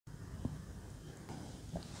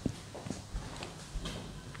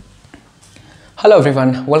Hello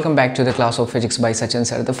everyone, welcome back to the class of physics by Sachin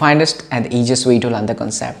sir, the finest and easiest way to learn the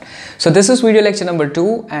concept. So this is video lecture number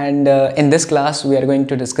 2 and in this class we are going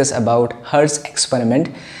to discuss about Hertz experiment.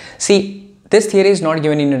 See, this theory is not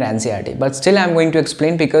given in your NCERT, but still I am going to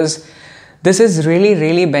explain because this is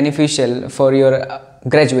really beneficial for your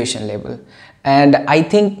graduation level. And I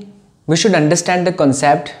think we should understand the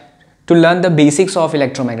concept to learn the basics of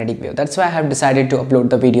electromagnetic wave. That's why I have decided to upload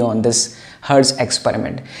the video on this Hertz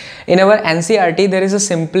experiment. In our NCERT, there is a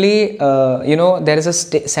simply, there is a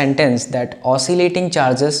sentence that oscillating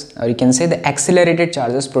charges, or you can say the accelerated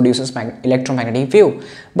charges produces electromagnetic wave.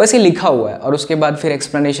 बस ये लिखा हुआ है और उसके बाद फिर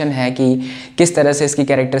explanation है कि किस तरह से इसकी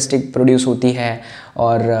characteristic produce होती है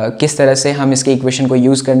और किस तरह से हम इसके equation को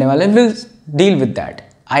use करने वाले हैं. We'll deal with that.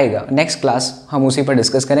 आएगा नेक्स्ट क्लास हम उसी पर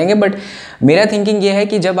डिस्कस करेंगे. बट मेरा थिंकिंग ये है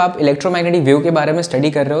कि जब आप इलेक्ट्रोमैग्नेटिक वेव के बारे में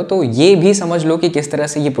स्टडी कर रहे हो तो ये भी समझ लो कि किस तरह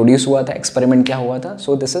से ये प्रोड्यूस हुआ था, एक्सपेरिमेंट क्या हुआ था.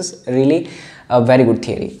 So this is really a very good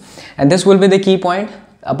theory and this will be the key point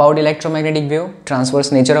about electromagnetic wave,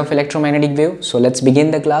 transverse nature of electromagnetic wave. So let's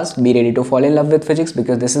begin the class. Be ready to fall in love with physics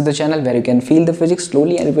because this is the channel where you can feel the physics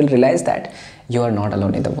slowly and you will realize that you are not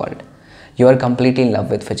alone in the world. You are completely in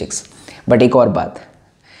love with physics. But एक और बात,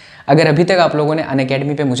 अगर अभी तक आप लोगों ने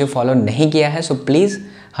Unacademy पे मुझे फॉलो नहीं किया है सो प्लीज़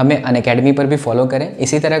हमें अनअकैडमी पर भी फॉलो करें.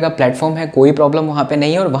 इसी तरह का प्लेटफॉर्म है, कोई प्रॉब्लम वहाँ पे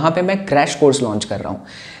नहीं है और वहाँ पे मैं क्रैश कोर्स लॉन्च कर रहा हूँ.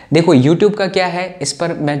 देखो YouTube का क्या है, इस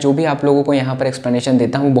पर मैं जो भी आप लोगों को यहाँ पर एक्सप्लेनेशन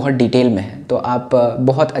देता हूँ बहुत डिटेल में है. तो आप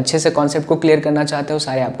बहुत अच्छे से कॉन्सेप्ट को क्लियर करना चाहते हो,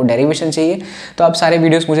 सारे आपको डेरिवेशन चाहिए तो आप सारे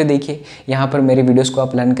वीडियोस मुझे देखिए. यहाँ पर मेरे वीडियोस को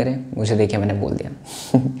आप लर्न करें. मुझे देखिए मैंने बोल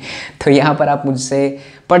दिया तो यहाँ पर आप मुझसे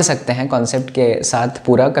पढ़ सकते हैं कॉन्सेप्ट के साथ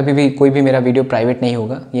पूरा. कभी भी कोई भी मेरा वीडियो प्राइवेट नहीं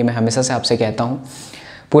होगा, ये मैं हमेशा से आपसे कहता हूँ.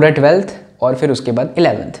 पूरा 12th और फिर उसके बाद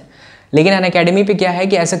 11th. लेकिन अनअकैडमी पे क्या है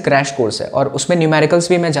कि ऐसा क्रैश कोर्स है और उसमें न्यूमेरिकल्स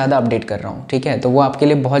भी मैं ज़्यादा अपडेट कर रहा हूँ. ठीक है, तो वो आपके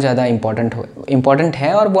लिए बहुत ज़्यादा इंपॉर्टेंट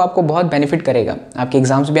है और वो आपको बहुत बेनिफिट करेगा. आपके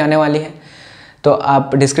एग्ज़ाम्स भी आने वाली है तो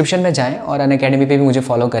आप डिस्क्रिप्शन में जाएँ और अनअकैडमी पे भी मुझे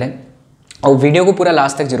फॉलो करें और वीडियो को पूरा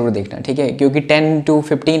लास्ट तक ज़रूर देखना. ठीक है, क्योंकि 10 to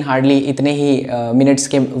 15 हार्डली इतने ही मिनट्स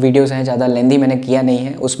के वीडियोस हैं, ज़्यादा लेंथी मैंने किया नहीं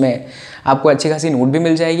है. उसमें आपको अच्छी खासी नोट भी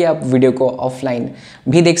मिल जाएगी. आप वीडियो को ऑफलाइन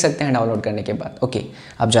भी देख सकते हैं डाउनलोड करने के बाद. ओके,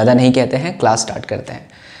 आप ज़्यादा नहीं कहते हैं, क्लास स्टार्ट करते हैं.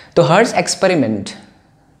 तो हर्ट्ज एक्सपेरिमेंट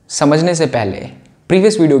समझने से पहले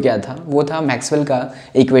प्रीवियस वीडियो क्या था, वो था मैक्सवेल का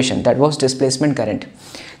equation that was displacement current.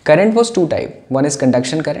 Current was two type. One is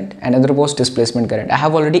conduction current, another was displacement current. I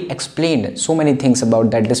have already explained so many things about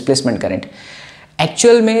that displacement current.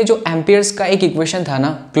 Actual में जो amperes का एक equation था ना,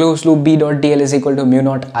 close loop B dot D L is equal to mu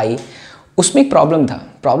not I, उसमें एक problem था.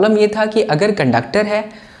 Problem ये था कि अगर कंडक्टर है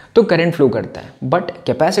तो करंट फ्लो करता है, बट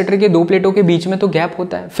कैपेसिटर के दो प्लेटों के बीच में तो गैप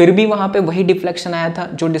होता है. फिर भी वहाँ पे वही डिफ्लेक्शन आया था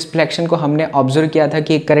जो डिफ्लेक्शन को हमने ऑब्जर्व किया था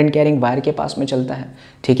कि करंट कैरिंग वायर के पास में चलता है.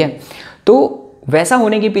 ठीक है, तो वैसा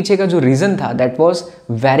होने के पीछे का जो रीज़न था that was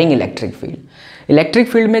varying electric field. Electric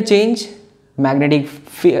field में चेंज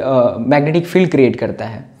मैग्नेटिक फील्ड क्रिएट करता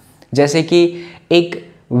है. जैसे कि एक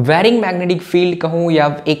वेरिंग मैग्नेटिक फील्ड कहूँ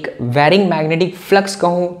या एक वेरिंग मैग्नेटिक फ्लक्स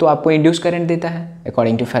कहूँ तो आपको इंड्यूस करंट देता है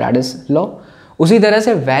अकॉर्डिंग टू फैराडेज लॉ. उसी तरह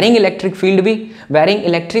से वेरिंग इलेक्ट्रिक फील्ड भी, वेरिंग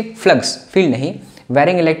इलेक्ट्रिक फ्लक्स, फील्ड नहीं,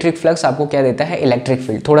 वेरिंग इलेक्ट्रिक फ्लक्स आपको क्या देता है, इलेक्ट्रिक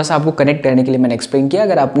फील्ड. थोड़ा सा आपको कनेक्ट करने के लिए मैंने एक्सप्लेन किया.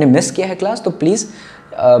 अगर आपने मिस किया है क्लास तो प्लीज़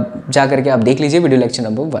जा करके आप देख लीजिए वीडियो लेक्चर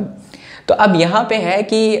नंबर 1. तो अब यहाँ पे है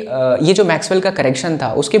कि ये जो मैक्सवेल का करेक्शन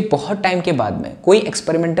था उसके बहुत टाइम के बाद में कोई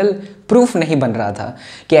एक्सपेरिमेंटल प्रूफ नहीं बन रहा था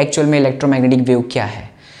कि एक्चुअल में इलेक्ट्रोमैग्नेटिक वेव क्या है.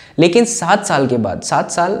 लेकिन 7 साल के बाद,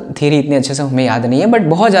 7 साल थियरी इतने अच्छे से हमें याद नहीं है बट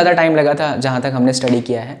बहुत ज़्यादा टाइम लगा था जहाँ तक हमने स्टडी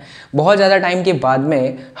किया है. बहुत ज़्यादा टाइम के बाद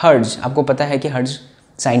में हर्ट्ज, आपको पता है कि हर्ट्ज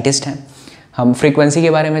साइंटिस्ट हैं. हम फ्रीक्वेंसी के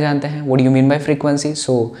बारे में जानते हैं. What do you mean by frequency?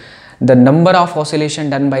 So the number of oscillation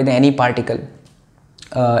done by the any particle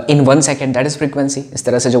in 1 second, that is frequency. इस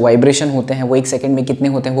तरह से जो वाइब्रेशन होते हैं वो 1 सेकेंड में कितने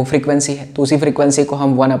होते हैं, वो फ्रीक्वेंसी है. तो उसी फ्रीक्वेंसी को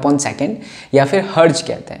हम 1/सेकेंड या फिर हर्ट्ज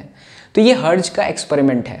कहते हैं. तो ये हर्ट्ज का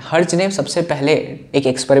एक्सपेरिमेंट है. हर्ट्ज ने सबसे पहले एक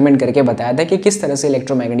एक्सपेरिमेंट करके बताया था कि किस तरह से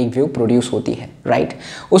इलेक्ट्रोमैग्नेटिक वेव प्रोड्यूस होती है. राइट,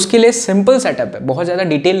 उसके लिए सिंपल सेटअप है, बहुत ज़्यादा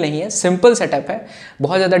डिटेल नहीं है, सिंपल सेटअप है.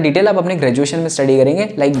 बहुत ज़्यादा डिटेल आप अपने ग्रेजुएशन में स्टडी करेंगे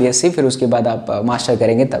लाइक बीएससी, फिर उसके बाद आप मास्टर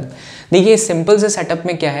करेंगे तब. देखिए सिंपल से सेटअप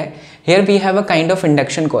में क्या है, here we have a kind of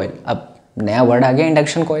induction coil. अब नया वर्ड आ गया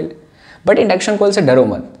induction coil, but induction coil से डरो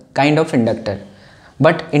मत, kind of inductor.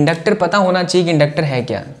 But inductor पता होना चाहिए कि इंडक्टर है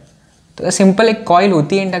क्या. तो सिंपल एक कॉइल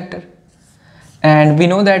होती है inductor. And we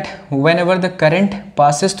know that whenever the current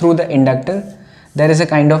passes through the inductor, there is a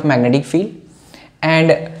kind of magnetic field.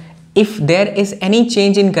 And if there is any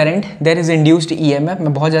change in current, there is induced EMF.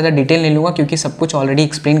 मैं बहुत ज़्यादा detail नहीं लूँगा क्योंकि सब कुछ already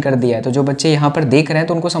explain कर दिया है. तो जो बच्चे यहाँ पर देख रहे हैं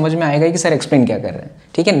तो उनको समझ में आएगा कि सर एक्सप्लेन क्या कर रहे हैं.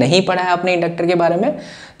 ठीक है, नहीं पढ़ा है आपने इंडक्टर के बारे में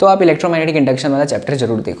तो आप इलेक्ट्रोमैग्नेटिक इंडक्शन वाला चैप्टर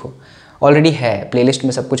जरूर देखो. ऑलरेडी है, प्लेलिस्ट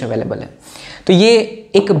में सब कुछ अवेलेबल है। तो ये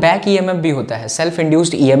एक बैक ईएमएफ भी होता है, सेल्फ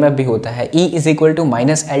इंड्यूस्ड ईएमएफ भी होता है, E is equal to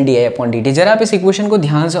minus L D I upon D T. जरा आप इस इक्वेशन को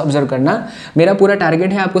ध्यान से ऑब्जर्व करना, मेरा पूरा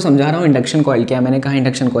टारगेट है आपको समझा रहा हूँ इंडक्शन कॉइल क्या। मैंने कहा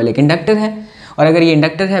इंडक्शन कॉइल एक इंडक्टर है, और अगर ये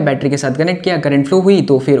इंडक्टर है, बैटरी के साथ कनेक्ट किया, करंट फ्लो हुई,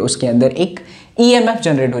 तो फिर उसके अंदर एक ईएमएफ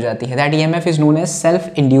जनरेट हो जाती है। That EMF is known as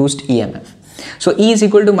self induced EMF. So E is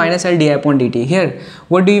equal to minus L di upon dt. Here,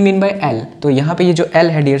 what do you mean by L? तो यहाँ पे ये जो L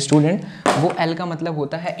है डियर स्टूडेंट, वो L का मतलब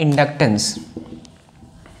होता है inductance.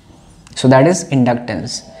 So that is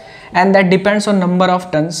inductance and that depends on number of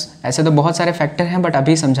tons। ऐसे तो बहुत सारे फैक्टर हैं, बट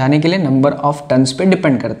अभी समझाने के लिए नंबर ऑफ टन्स पे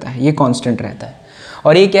डिपेंड करता है, ये कांस्टेंट रहता है।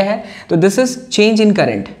 और ये क्या है, तो this is change in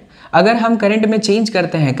current. अगर हम करंट में चेंज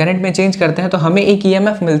करते हैं तो हमें एक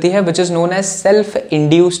ईएमएफ मिलती है which is known as self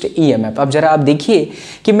induced EMF. अब जरा आप देखिए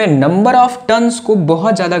कि मैं नंबर ऑफ टन्स को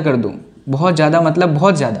बहुत ज़्यादा कर दूं, बहुत ज़्यादा मतलब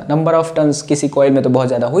बहुत ज़्यादा, नंबर ऑफ टन्स किसी कॉइल में तो बहुत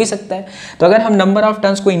ज़्यादा हो ही सकता है। तो अगर हम नंबर ऑफ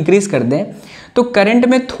टन्स को इंक्रीज कर दें तो करंट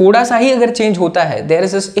में थोड़ा सा ही अगर चेंज होता है,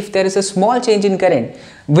 if there is a small change in current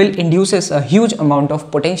will induces a huge amount of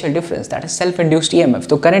potential difference, that is self induced EMF।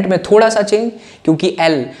 तो करंट में थोड़ा सा चेंज, क्योंकि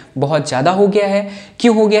L बहुत ज़्यादा हो गया है।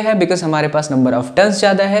 क्यों हो गया है? बिकॉज हमारे पास नंबर ऑफ टर्न्स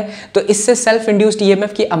ज़्यादा है, तो इससे सेल्फ इंड्यूस्ड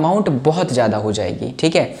EMF की अमाउंट बहुत ज़्यादा हो जाएगी।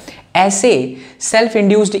 ठीक है, ऐसे सेल्फ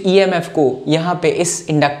इंड्यूस्ड EMF को यहाँ पे इस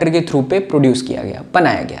इंडक्टर के थ्रू पे प्रोड्यूस किया गया,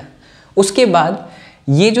 बनाया गया। उसके बाद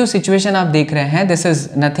ये जो सिचुएशन आप देख रहे हैं, this is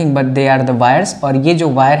nothing but they are the wires, और ये जो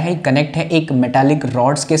वायर है कनेक्ट है एक मेटालिक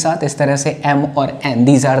रॉड्स के साथ, इस तरह से M और N,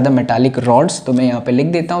 these are the metallic rods. तो मैं यहाँ पे लिख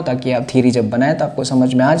देता हूँ ताकि आप थ्योरी जब बनाए तो आपको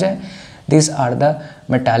समझ में आ जाए। This are the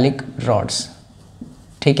metallic rods,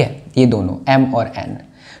 ठीक है, ये दोनों M और N।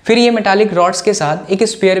 फिर ये मेटालिक रॉड्स के साथ एक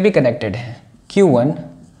स्फीयर भी कनेक्टेड है, Q1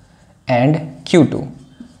 and Q2,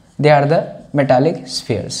 they are the metallic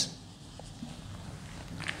spheres.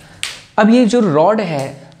 अब ये जो रॉड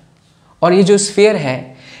है और ये जो स्फीयर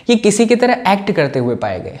है, ये किसी की तरह एक्ट करते हुए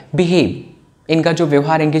पाए गए, बिहेव, इनका जो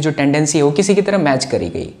व्यवहार, इनकी जो टेंडेंसी है वो किसी की तरह मैच करी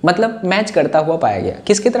गई, मतलब मैच करता हुआ पाया गया।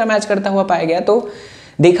 किसकी तरह मैच करता हुआ पाया गया? तो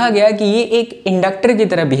देखा गया कि ये एक इंडक्टर की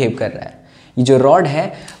तरह बिहेव कर रहा है। ये जो रॉड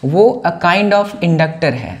है वो अ काइंड ऑफ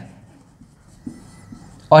इंडक्टर है,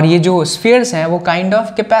 और ये जो स्फीयर्स हैं वो काइंड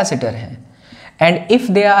ऑफ कैपेसिटर हैं। And if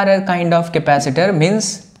they are a kind of capacitor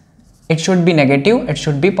means it should be negative, it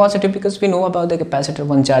should be positive, because we know about the capacitor,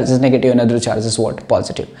 one charge is negative, another charge is what?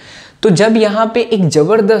 Positive। तो जब यहाँ पे एक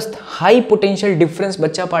जबरदस्त high potential difference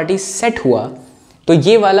बच्चा party set हुआ, तो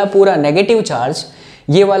ये वाला पूरा नेगेटिव चार्ज,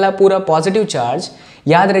 ये वाला पूरा पॉजिटिव चार्ज,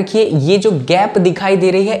 याद रखिए ये जो गैप दिखाई दे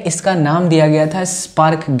रही है इसका नाम दिया गया था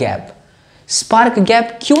स्पार्क गैप। स्पार्क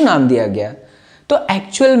गैप क्यों नाम दिया गया? तो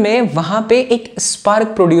एक्चुअल में वहाँ पे एक स्पार्क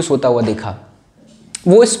प्रोड्यूस होता हुआ दिखा।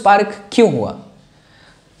 वो स्पार्क क्यों हुआ?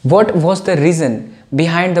 What was the reason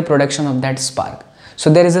behind the production of that spark?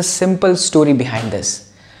 So there is a simple story behind this.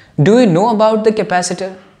 Do you know about the capacitor?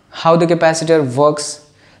 How the capacitor works?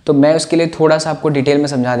 तो मैं उसके लिए थोड़ा सा आपको डिटेल में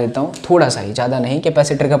समझा देता हूँ, थोड़ा सा ही, ज़्यादा नहीं।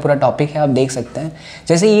 कैपेसिटर का पूरा टॉपिक है, आप देख सकते हैं।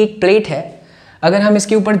 जैसे ये एक प्लेट है, अगर हम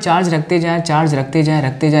इसके ऊपर चार्ज रखते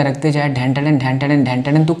जाएँ,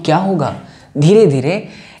 ढैंटन, तो क्या होगा? धीरे धीरे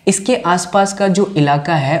इसके आसपास का जो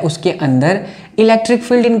इलाका है उसके अंदर इलेक्ट्रिक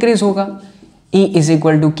फील्ड इंक्रीज होगा, E is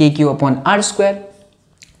equal to KQ upon R square.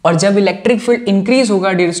 और जब इलेक्ट्रिक फील्ड इंक्रीज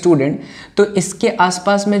होगा डियर स्टूडेंट, तो इसके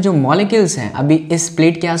आसपास में जो मॉलिक्यूल्स हैं, अभी इस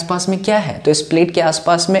प्लेट के आसपास में क्या है? तो इस प्लेट के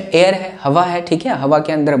आसपास में एयर है, हवा है, ठीक है, हवा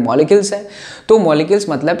के अंदर मॉलिक्यूल्स है, तो मॉलिक्यूल्स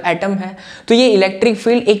मतलब एटम है। तो ये इलेक्ट्रिक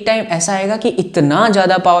फील्ड एक टाइम ऐसा आएगा कि इतना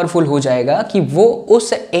ज़्यादा पावरफुल हो जाएगा कि वो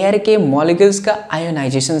उस एयर के मॉलिक्यूल्स का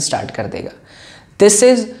आयोनाइजेशन स्टार्ट कर देगा। This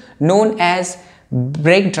is known as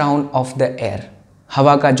break down of the air.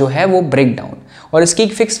 हवा का जो है वो ब्रेक डाउन, और इसकी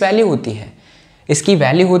एक फिक्स वैल्यू होती है। इसकी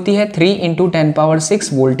वैल्यू होती है 3 ×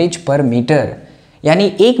 10⁶ वोल्टेज पर मीटर। यानी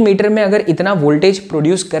 1 मीटर में अगर इतना वोल्टेज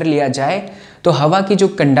प्रोड्यूस कर लिया जाए तो हवा की जो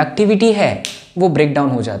कंडक्टिविटी है वो ब्रेक डाउन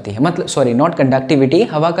हो जाती है। मतलब सॉरी, नॉट कंडक्टिविटी,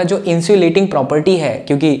 हवा का जो इंसुलेटिंग प्रॉपर्टी है,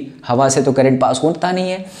 क्योंकि हवा से तो करंट पास होता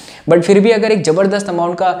नहीं है, बट फिर भी अगर एक जबरदस्त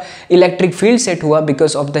अमाउंट का इलेक्ट्रिक फील्ड सेट हुआ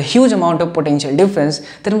because of the huge amount of potential difference,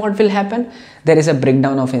 then what will happen? There is a break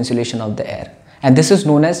down of insulation of the air, and this is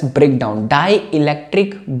known as breakdown,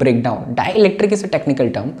 dielectric breakdown। dielectric is a technical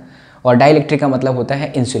term, और dielectric का मतलब होता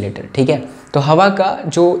है insulator, ठीक है। तो हवा का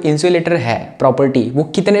जो इंसुलेटर है प्रॉपर्टी, वो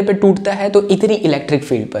कितने पे टूटता है? तो इतनी इलेक्ट्रिक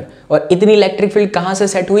फील्ड पर। और इतनी इलेक्ट्रिक फील्ड कहाँ से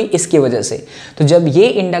सेट हुई? इसकी वजह से। तो जब ये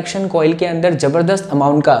इंडक्शन कॉइल के अंदर जबरदस्त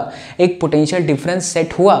अमाउंट का एक पोटेंशियल डिफरेंस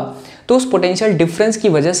सेट हुआ, तो उस पोटेंशियल डिफरेंस की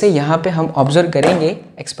वजह से यहाँ पे हम ऑब्जर्व करेंगे,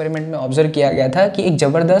 एक्सपेरिमेंट में ऑब्जर्व किया गया था कि एक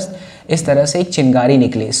जबरदस्त इस तरह से एक चिंगारी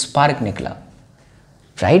निकली, स्पार्क निकला,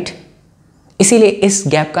 राइट? इसीलिए इस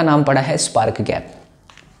गैप का नाम पड़ा है स्पार्क गैप।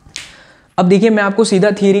 अब देखिए, मैं आपको सीधा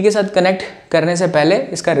थियरी के साथ कनेक्ट करने से पहले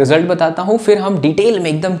इसका रिजल्ट बताता हूँ, फिर हम डिटेल में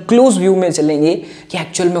एकदम क्लोज व्यू में चलेंगे कि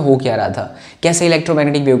एक्चुअल में हो क्या रहा था, कैसे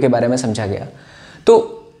इलेक्ट्रोमैग्नेटिक वेव के बारे में समझा गया। तो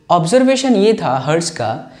ऑब्जर्वेशन ये था हर्ट्ज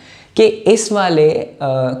का कि इस वाले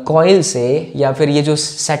कॉइल से या फिर ये जो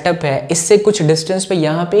सेटअप है इससे कुछ डिस्टेंस पे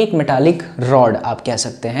यहाँ पे एक मेटालिक रॉड आप कह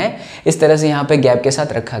सकते हैं इस तरह से यहाँ पे गैप के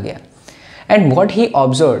साथ रखा गया। And what he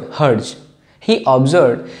observed hertz, he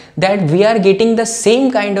observed that we are getting the same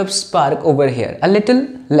kind of spark over here, a little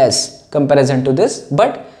less comparison to this,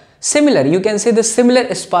 but similar, you can say the similar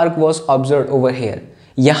spark was observed over here.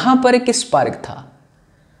 यहाँ पर एक spark था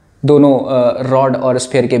दोनों rod और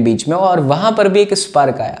sphere के बीच में, और वहाँ पर भी एक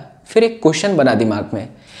स्पार्क आया। फिर एक क्वेश्चन बना दिमाग में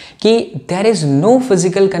कि there is no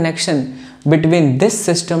physical connection between this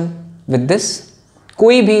system with this,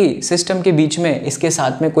 कोई भी सिस्टम के बीच में इसके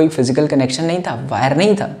साथ में कोई फिजिकल कनेक्शन नहीं था, वायर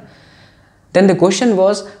नहीं था। Then the question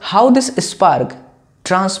was how this spark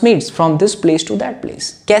transmits from this place to that place.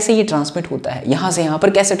 कैसे ये transmit होता है, यहाँ से यहाँ पर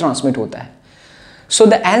कैसे transmit होता है? So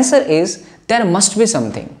the answer is there must be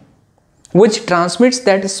something which transmits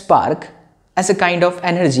that spark as a kind of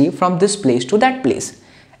energy from this place to that place,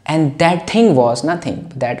 and that thing was nothing,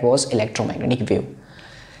 that was electromagnetic wave.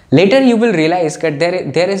 Later you will realize that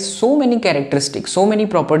there is so many characteristics, so many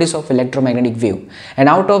properties of electromagnetic wave, and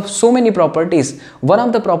out of so many properties, one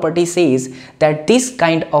of the properties says that this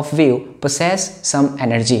kind of wave possess some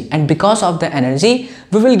energy, and because of the energy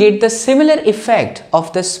we will get the similar effect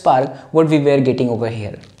of the spark what we were getting over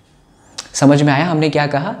here. समझ में आया हमने क्या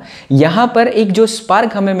कहा? यहाँ पर एक जो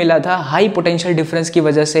स्पार्क हमें मिला था हाई पोटेंशियल डिफरेंस की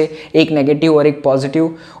वजह से, एक नेगेटिव और एक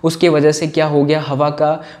पॉजिटिव, उसके वजह से क्या हो गया, हवा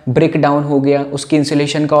का ब्रेक डाउन हो गया, उसकी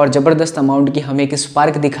इंसुलेशन का, और ज़बरदस्त अमाउंट की हमें एक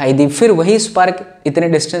स्पार्क दिखाई दी। फिर वही स्पार्क इतने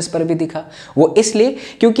डिस्टेंस पर भी दिखा, वो इसलिए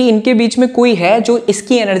क्योंकि इनके बीच में कोई है जो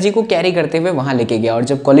इसकी एनर्जी को कैरी करते हुए वहाँ लेके गया, और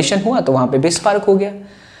जब कॉलिशन हुआ तो वहाँ पर भी स्पार्क हो गया।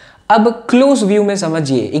 अब क्लोज व्यू में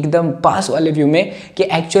समझिए, एकदम पास वाले व्यू में, कि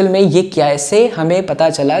एक्चुअल में ये कैसे हमें पता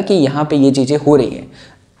चला कि यहाँ पे ये चीज़ें हो रही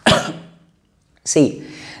हैं। सी,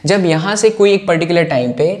 जब यहाँ से कोई एक पर्टिकुलर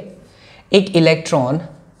टाइम पे एक इलेक्ट्रॉन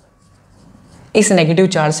इस नेगेटिव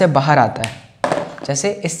चार्ज से बाहर आता है,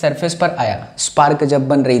 जैसे इस सरफेस पर आया, स्पार्क जब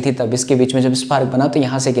बन रही थी तब इसके बीच में जब स्पार्क बना तो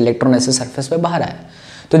यहाँ से एक इलेक्ट्रॉन ऐसे सरफेस पे बाहर आया।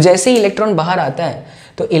 तो जैसे ही इलेक्ट्रॉन बाहर आता है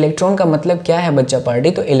तो इलेक्ट्रॉन का मतलब क्या है बच्चा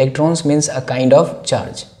पार्टी? तो electrons means a kind of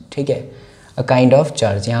charge, ठीक है, अ काइंड ऑफ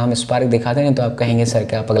चार्ज। यहाँ हम स्पार्क दिखाते हैं तो आप कहेंगे सर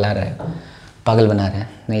क्या पगला रहा है, पागल बना रहे हैं।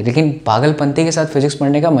 नहीं, लेकिन पागलपंती के साथ फिजिक्स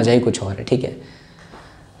पढ़ने का मज़ा ही कुछ और है, ठीक है।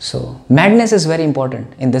 सो madness is very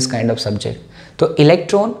important in this kind of subject. तो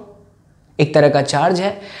इलेक्ट्रॉन एक तरह का चार्ज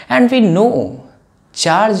है, and we know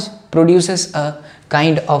charge produces a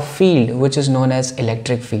kind of field which is known as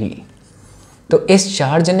electric field. तो इस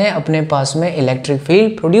चार्ज ने अपने पास में इलेक्ट्रिक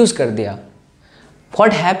फील्ड प्रोड्यूस कर दिया।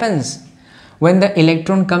 What happens when the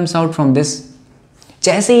electron comes out from this,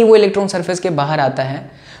 जैसे ही वो इलेक्ट्रॉन सरफेस के बाहर आता है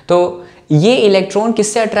तो ये इलेक्ट्रॉन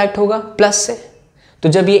किससे अट्रैक्ट होगा? प्लस से। तो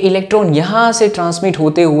जब ये इलेक्ट्रॉन यहाँ से ट्रांसमिट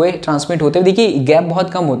होते हुए देखिए गैप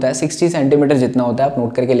बहुत कम होता है, 60 सेंटीमीटर जितना होता है। आप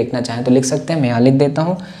नोट करके लिखना चाहें तो लिख सकते हैं, मैं यहाँ लिख देता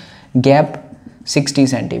हूँ गैप 60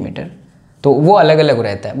 सेंटीमीटर। तो वो अलग अलग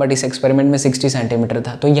रहता है, बट इस एक्सपेरिमेंट में 60 सेंटीमीटर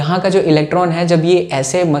था। तो यहाँ का जो इलेक्ट्रॉन है जब ये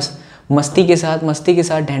ऐसे मस्ती के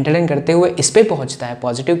साथ ढेंढन करते हुए इस पे पहुंचता है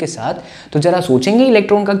पॉजिटिव के साथ, तो जरा सोचेंगे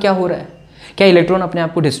इलेक्ट्रॉन का क्या हो रहा है? क्या इलेक्ट्रॉन अपने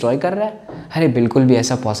आप को डिस्ट्रॉय कर रहा है? अरे बिल्कुल भी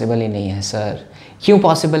ऐसा पॉसिबल ही नहीं है सर। क्यों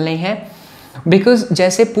पॉसिबल नहीं है? बिकॉज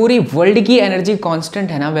जैसे पूरी वर्ल्ड की एनर्जी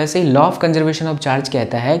कांस्टेंट है ना, वैसे ही law of conservation of charge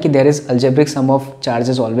कहता है कि there is algebraic some of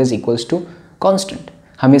charges always equals to constant.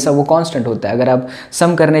 हमेशा वो कांस्टेंट होता है। अगर आप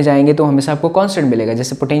सम करने जाएंगे तो हमेशा आपको कांस्टेंट मिलेगा।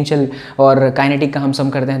 जैसे पोटेंशियल और काइनेटिक का हम सम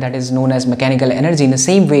करते हैं, that is known as mechanical energy. In the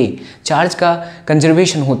same way charge का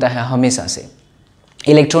कंजर्वेशन होता है हमेशा से।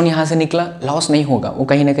 इलेक्ट्रॉन यहाँ से निकला, लॉस नहीं होगा, वो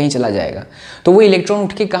कहीं ना कहीं चला जाएगा। तो वो इलेक्ट्रॉन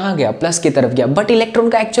उठ के कहाँ गया? प्लस की तरफ गया। बट इलेक्ट्रॉन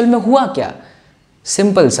का एक्चुअल में हुआ क्या?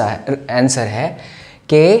 सिंपल सा आंसर है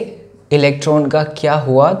कि इलेक्ट्रॉन का क्या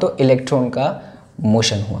हुआ? तो इलेक्ट्रॉन का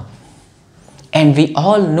मोशन हुआ। And we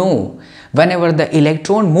all know whenever the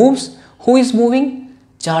electron moves, who is moving?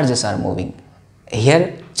 Charges are moving. Here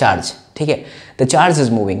charge, ठीक है, the charge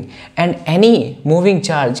is moving, and any moving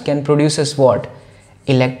charge can produces what?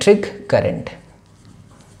 Electric current.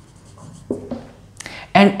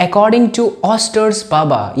 And according to Oster's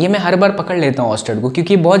Baba, ये मैं हर बार पकड़ लेता हूँ oyster को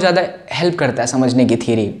क्योंकि बहुत ज़्यादा हेल्प करता है समझने की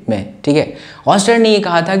थियरी में, ठीक है। ऑस्टर ने ये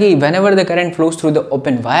कहा था कि whenever the current flows through the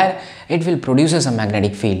open wire, it will produces a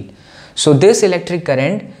magnetic field. So this electric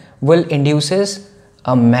current will induces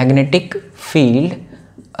a magnetic field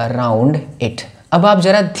around it. अब आप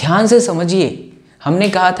जरा ध्यान से समझिए, हमने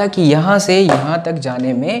कहा था कि यहाँ से यहाँ तक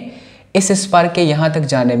जाने में इस स्पार्क के यहाँ तक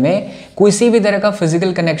जाने में किसी भी तरह का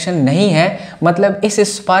फिजिकल कनेक्शन नहीं है, मतलब इस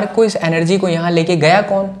स्पार्क को, इस एनर्जी को यहाँ लेके गया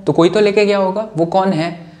कौन? तो कोई तो लेके गया होगा, वो कौन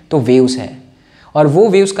है? तो वेव्स है, और वो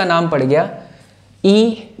वेव्स का नाम पड़ गया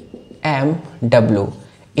EMW,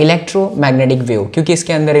 इलेक्ट्रोमैग्नेटिक वेव, क्योंकि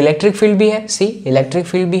इसके अंदर इलेक्ट्रिक फील्ड भी है, सी इलेक्ट्रिक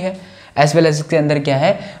फील्ड भी है, एज वेल एज इसके अंदर क्या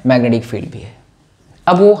है, मैग्नेटिक फील्ड भी है।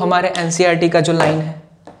 अब वो हमारे NCERT का जो लाइन है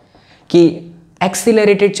कि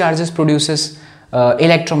accelerated charges produces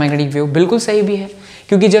electromagnetic wave, बिल्कुल सही भी है,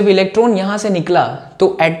 क्योंकि जब इलेक्ट्रॉन यहाँ से निकला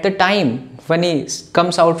तो at the time when he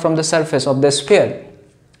comes out from the surface of the sphere,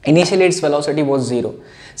 initially its velocity was 0.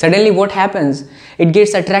 Suddenly what happens, it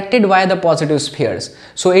gets attracted via the positive spheres,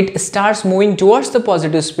 so it starts moving towards the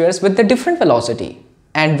positive spheres with the different velocity,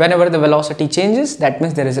 and whenever the velocity changes, that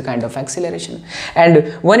means there is a kind of acceleration, and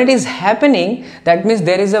when it is happening, that means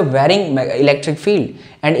there is a varying electric field,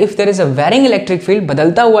 and if there is a varying electric field,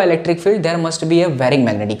 badalta hua electric field, there must be a varying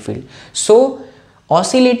magnetic field. So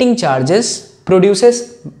oscillating charges produces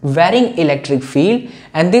varying electric field,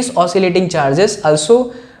 and this oscillating charges also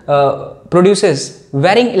produces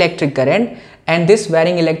varying electric current, and this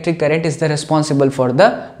varying electric current is the responsible for the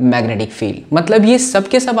magnetic field. मतलब ये सब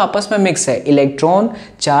के सब आपस में mix है, electron,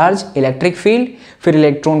 charge, electric field, फिर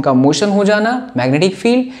electron का मोशन हो जाना, मैग्नेटिक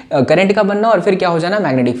फील्ड, करंट का बनना, और फिर क्या हो जाना,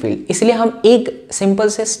 मैग्नेटिक फील्ड। इसलिए हम एक सिंपल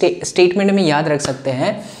से स्टेटमेंट में याद रख सकते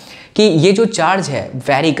हैं कि ये जो चार्ज है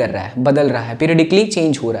वैरी कर रहा है, बदल रहा है, पीरियडिकली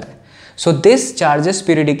चेंज हो रहा है। So this charges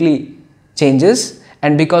periodically changes,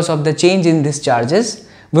 and because of the change in these charges,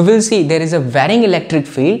 we will see there is a varying electric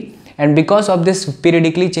field, and because of this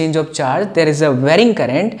periodically change of charge, there is a varying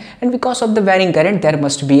current, and because of the varying current, there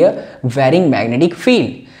must be a varying magnetic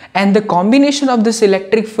field, and the combination of this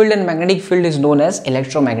electric field and magnetic field is known as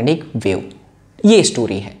electromagnetic wave. ये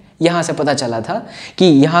story है, यहाँ से पता चला था कि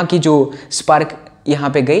यहाँ की जो स्पार्क यहाँ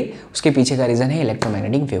पे गई, उसके पीछे का रीज़न है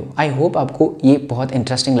इलेक्ट्रोमैग्नेटिक वेव। आई होप आपको ये बहुत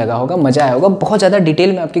इंटरेस्टिंग लगा होगा, मज़ा आया होगा। बहुत ज़्यादा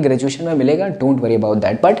डिटेल में आपकी ग्रेजुएशन में मिलेगा, don't worry about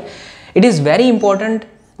that, but it is very important.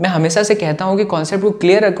 मैं हमेशा से कहता हूँ कि कॉन्सेप्ट को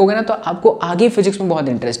क्लियर रखोगे ना, तो आपको आगे फिजिक्स में बहुत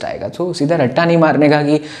इंटरेस्ट आएगा। तो सीधा रट्टा नहीं मारने का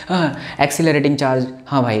कि एक्सीलरेटिंग चार्ज,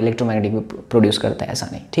 हाँ भाई इलेक्ट्रोमैग्नेटिक वेव प्रोड्यूस करता है, ऐसा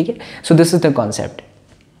नहीं, ठीक है। So this is the concept.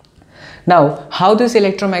 Now how this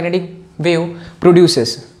electromagnetic wave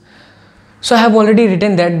produces, so I have already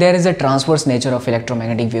written that there is a transverse nature of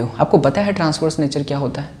electromagnetic wave. आपको पता है ट्रांसवर्स नेचर क्या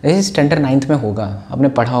होता है? जैसे स्टैंडर्ड 9th में होगा, आपने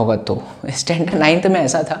पढ़ा होगा, तो स्टैंडर्ड 9th में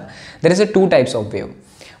ऐसा था, there is a 2 types of wave,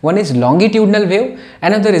 one is longitudinal wave,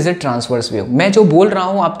 another is a transverse wave. मैं जो बोल रहा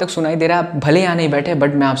हूँ आप तक सुनाई दे रहा है, आप भले यहाँ नहीं बैठे,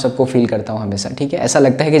 बट मैं आप सबको फील करता हूँ हमेशा, ठीक है। ऐसा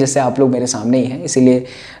लगता है कि जैसे आप लोग मेरे सामने ही हैं, इसीलिए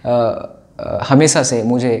हमेशा से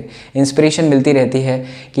मुझे इंस्पिरेशन मिलती रहती है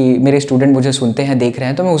कि मेरे स्टूडेंट मुझे सुनते हैं, देख रहे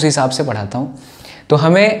हैं, तो मैं उस हिसाब से पढ़ाता हूँ। तो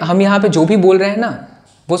हम यहाँ पे जो भी बोल रहे हैं ना,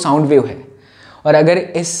 वो साउंड वेव है। और अगर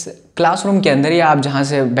इस क्लासरूम के अंदर या आप जहाँ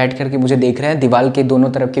से बैठ कर के मुझे देख रहे हैं, दीवार के दोनों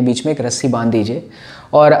तरफ के बीच में एक रस्सी बांध दीजिए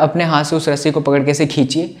और अपने हाथ से उस रस्सी को पकड़ के से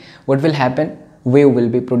खींचिए, what will happen, wave will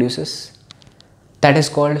be produces, that is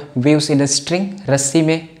called waves in a string. रस्सी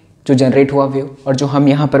में जो जनरेट हुआ वेव, और जो हम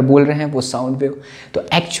यहाँ पर बोल रहे हैं वो साउंड वेव। तो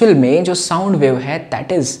एक्चुअल में जो साउंड वेव है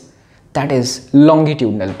that is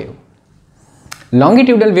longitudinal wave.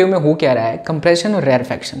 Longitudinal wave में हो क्या रहा है, कंप्रेशन और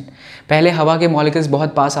रेयरफैक्शन। पहले हवा के मॉलिक्यूल्स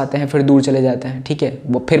बहुत पास आते हैं, फिर दूर चले जाते हैं, ठीक है,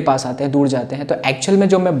 वो फिर पास आते हैं, दूर जाते हैं। तो एक्चुअल में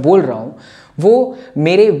जो मैं बोल रहा हूँ वो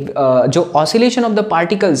मेरे जो ऑसिलेशन ऑफ द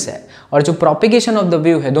पार्टिकल्स है और जो प्रोपिगेशन ऑफ द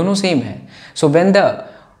वेव है, दोनों सेम है। So when the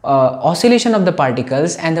oscillation of the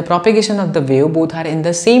particles and the propagation of the wave both are in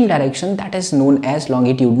the same direction, that is known as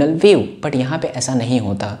longitudinal wave। but यहाँ पे ऐसा नहीं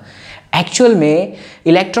होता। Actual में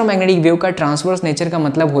electromagnetic wave का ट्रांसवर्स नेचर का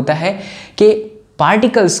मतलब होता है कि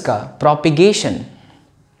पार्टिकल्स का प्रोपिगेशन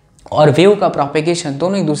और वेव का प्रोपिगेशन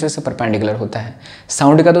दोनों एक दूसरे से परपेंडिकुलर होता है।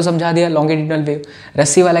 साउंड का तो समझा दिया, लॉन्गिट्यूडनल वेव।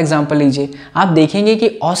 रस्सी वाला एग्जांपल लीजिए, आप देखेंगे कि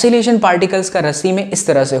ऑसिलेशन पार्टिकल्स का रस्सी में इस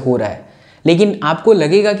तरह से हो रहा है, लेकिन आपको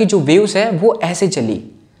लगेगा कि जो वेव्स है वो ऐसे चली।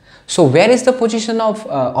 So where is the position of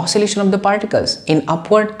oscillation of the particles? In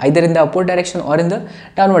upward, either in the upward direction or in the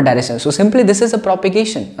downward direction. So simply this is a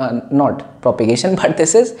propagation, not propagation, but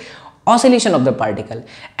this is oscillation of the particle,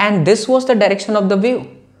 and this was the direction of the wave.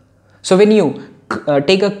 So when you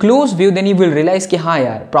take a close view, then you will realize कि हाँ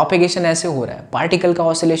यार propagation ऐसे हो रहा है, particle का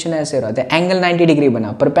oscillation ऐसे हो रहा है, angle 90 डिग्री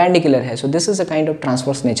बना, perpendicular है। So this is a kind of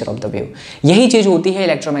transverse nature of the wave। यही चीज़ होती है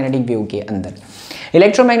इलेक्ट्रोमैग्नेटिक वेव के अंदर।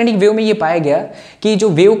 इलेक्ट्रोमैग्नेटिक वेव में ये पाया गया कि जो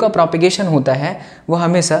वेव का प्रोपिगेशन होता है वो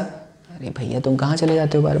हमेशा, अरे भैया तुम कहाँ चले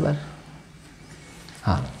जाते हो बार बार,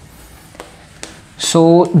 हाँ,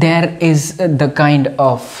 so there is the kind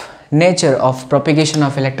of nature of propagation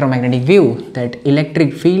of electromagnetic wave, that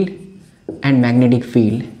electric field and magnetic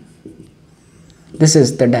field, this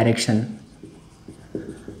is the direction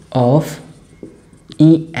of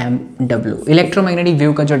EMW, electromagnetic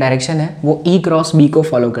wave का जो डायरेक्शन है वो E क्रॉस B को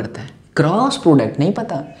फॉलो करता है। Cross product नहीं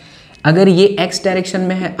पता, अगर ये x डायरेक्शन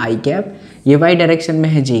में है I कैप, ये y डायरेक्शन में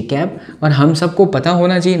है J कैप, और हम सबको पता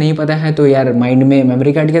होना चाहिए, नहीं पता है तो यार माइंड में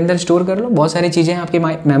मेमोरी कार्ड के अंदर स्टोर कर लो, बहुत सारी चीज़ें हैं आपके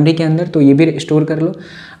मेमोरी के अंदर, तो ये भी स्टोर कर लो।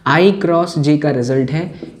 I क्रॉस J का रिजल्ट है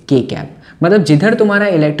K कैप, मतलब जिधर तुम्हारा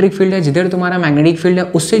इलेक्ट्रिक फील्ड है, जिधर तुम्हारा मैग्नेटिक फील्ड है,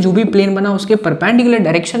 उससे जो भी प्लेन बना उसके परपेंडिकुलर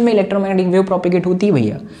डायरेक्शन में इलेक्ट्रोमैग्नेटिक वेव प्रोपेगेट होती है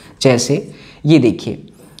भैया। जैसे ये देखिए,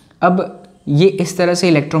 अब ये इस तरह से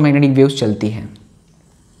इलेक्ट्रोमैग्नेटिक वेव्स चलती हैं,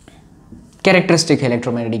 कैरेक्टरिस्टिक है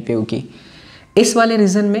इलेक्ट्रोमैग्नेटिक वेव की। इस वाले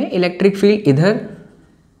रीजन में इलेक्ट्रिक फील्ड इधर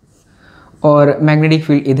और मैग्नेटिक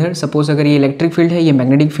फील्ड इधर। सपोज अगर ये इलेक्ट्रिक फील्ड है, ये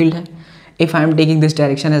मैग्नेटिक फील्ड है। If I am taking this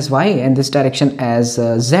direction as y and this direction as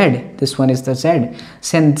z, this one is the z,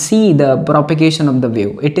 then see the propagation of the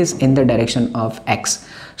wave, it is in the direction of x.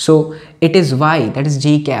 So it is y, that is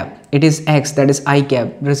j cap, it is x, that is I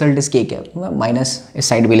cap, result is k cap। Minus इस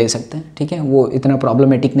side भी ले सकते हैं, ठीक है, वो इतना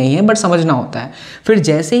problematic नहीं है, बट समझना होता है। फिर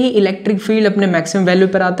जैसे ही इलेक्ट्रिक फील्ड अपने मैक्सिमम वैल्यू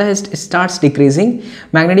पर आता है, स्टार्ट्स डिक्रीजिंग,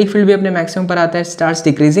 मैग्नेटिक फील्ड भी अपने मैक्सिमम पर आता है, स्टार्ट्स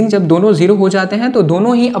डिक्रीजिंग। जब दोनों जीरो हो जाते हैं तो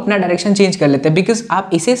दोनों ही अपना डायरेक्शन चेंज कर लेते हैं, बिकॉज आप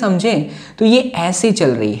इसे समझें तो ये ऐसे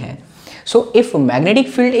चल रही है। So if magnetic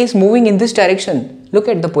field is moving in this direction, look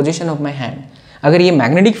at the position of my hand, अगर ये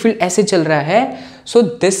मैग्नेटिक फील्ड ऐसे चल रहा है, so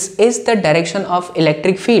this is the direction of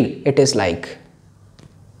electric field, it is like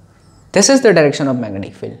this is the direction of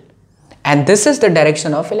magnetic field and this is the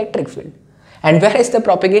direction of electric field, and where is the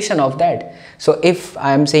propagation of that? So if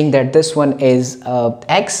I am saying that this one is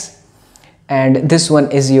x and this one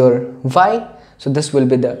is your y, so this will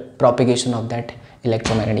be the propagation of that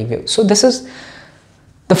electromagnetic wave. So this is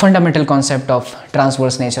the fundamental concept of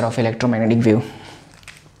transverse nature of electromagnetic wave.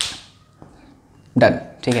 Done,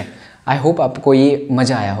 ठीक है। I hope आपको ये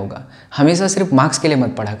मज़ा आया होगा। हमेशा सिर्फ marks के लिए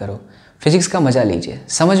मत पढ़ा करो, फिजिक्स का मज़ा लीजिए,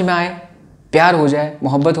 समझ में आए, प्यार हो जाए,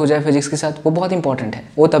 मोहब्बत हो जाए फिजिक्स के साथ, वो बहुत इंपॉर्टेंट है।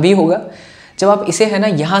 वो तभी होगा जब आप इसे है ना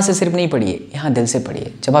यहाँ से सिर्फ नहीं पढ़िए, यहाँ दिल से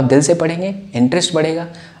पढ़िए। जब आप दिल से पढ़ेंगे, इंटरेस्ट बढ़ेगा,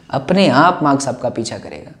 अपने आप मार्क्स आपका पीछा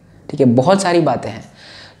करेगा, ठीक है। बहुत सारी बातें हैं।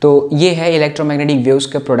 तो ये है इलेक्ट्रोमैग्नेटिक वेव्स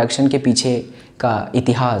के प्रोडक्शन के पीछे का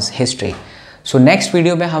इतिहास, हिस्ट्री। सो नेक्स्ट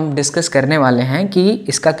वीडियो में हम डिस्कस करने वाले हैं कि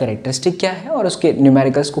इसका कैरेक्टरिस्टिक क्या है और उसके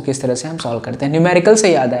न्यूमेरिकल्स को किस तरह से हम सॉल्व करते हैं। न्यूमेरिकल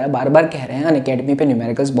से याद आया, बार बार कह रहे हैं अनअकैडमी पे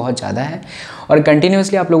न्यूमेरिकल्स बहुत ज़्यादा है और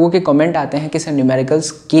कंटिन्यूसली आप लोगों के कमेंट आते हैं कि सर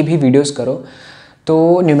न्यूमेरिकल्स की भी वीडियोज़ करो।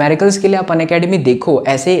 तो न्यूमेरिकल्स के लिए आप अनअकैडमी देखो,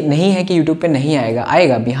 ऐसे नहीं है कि यूट्यूब पे नहीं आएगा,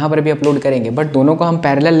 आएगा भी, यहाँ पर भी अपलोड करेंगे, बट दोनों को हम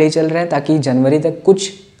पैरेलल ले चल रहे हैं ताकि जनवरी तक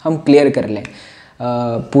कुछ हम क्लियर कर लें,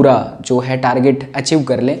 पूरा जो है टारगेट अचीव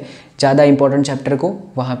कर लें। ज़्यादा इंपॉर्टेंट चैप्टर को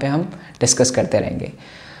वहाँ पे हम डिस्कस करते रहेंगे।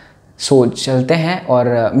 सो चलते हैं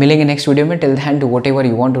और मिलेंगे नेक्स्ट वीडियो में। Till then do whatever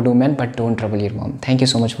you want to do man, but don't trouble your mom. Thank you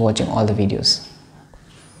so much for watching all the videos.